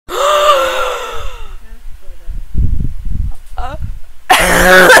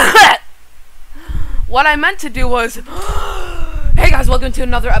What I meant to do was... Hey guys, welcome to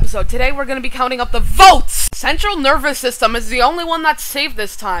another episode. Today we're going to be counting up the votes! Central Nervous System is the only one that's safe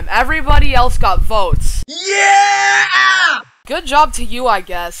this time. Everybody else got votes. Yeah! Good job to you, I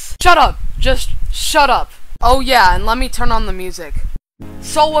guess. Shut up! Just shut up. Oh yeah, and let me turn on the music.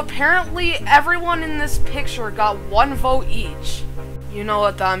 So apparently everyone in this picture got 1 vote each. You know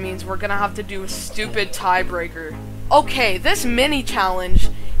what that means, we're gonna have to do a stupid tiebreaker. Okay, this mini challenge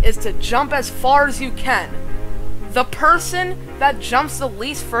is to jump as far as you can. The person that jumps the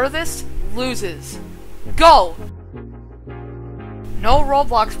least furthest loses. Go! No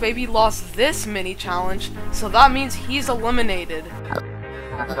Roblox baby lost this mini challenge, so that means he's eliminated.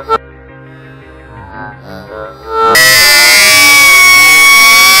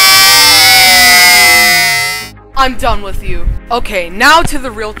 I'm done with you. Okay, now to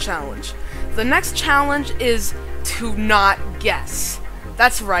the real challenge. The next challenge is to not guess.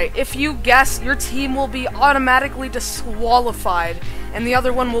 That's right, if you guess, your team will be automatically disqualified, and the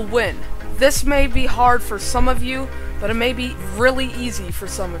other one will win. This may be hard for some of you, but it may be really easy for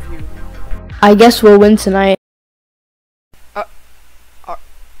some of you. I guess we'll win tonight.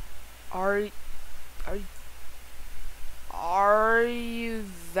 Are you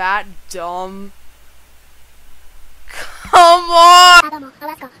that dumb? Come on!